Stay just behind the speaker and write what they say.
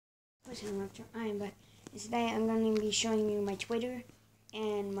pushing a lot of time, but today I'm going to be showing you my Twitter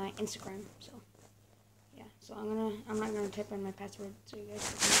and my Instagram. So yeah, so I'm not gonna type in my password so you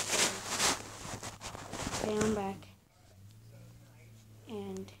guys can okay, I'm back.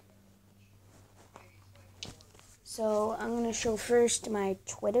 And so I'm gonna show first my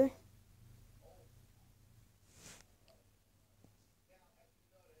Twitter.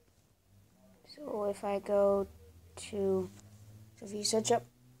 So if I go to, so if you search up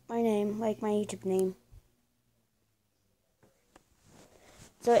my name, like my YouTube name,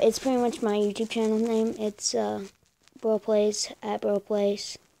 so it's pretty much my YouTube channel name. It's BroPlays at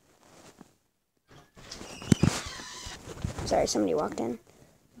BroPlays. Sorry, somebody walked in.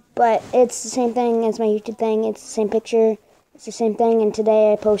 But it's the same thing as my YouTube thing. It's the same picture. It's the same thing. And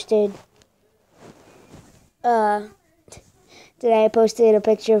today I posted a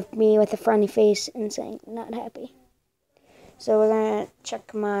picture of me with a frowny face and saying not happy. So we're gonna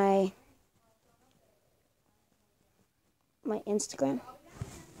check my Instagram.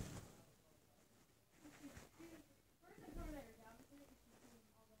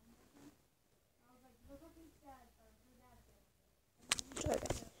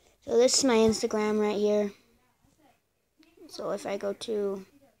 So this is my Instagram right here. So if I go to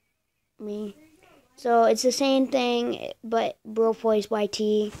me, so it's the same thing, but BroPlays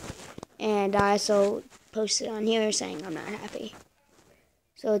YT, and I also posted on here saying I'm not happy.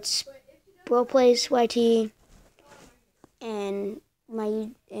 So it's BroPlays YT, and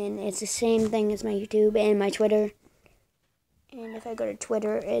it's the same thing as my YouTube and my Twitter. And if I go to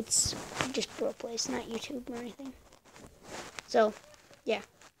Twitter, it's just BroPlays, not YouTube or anything. So yeah.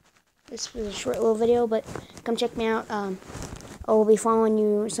 This was a short little video, but come check me out. I will be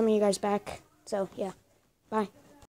following some of you guys back. So, yeah. Bye.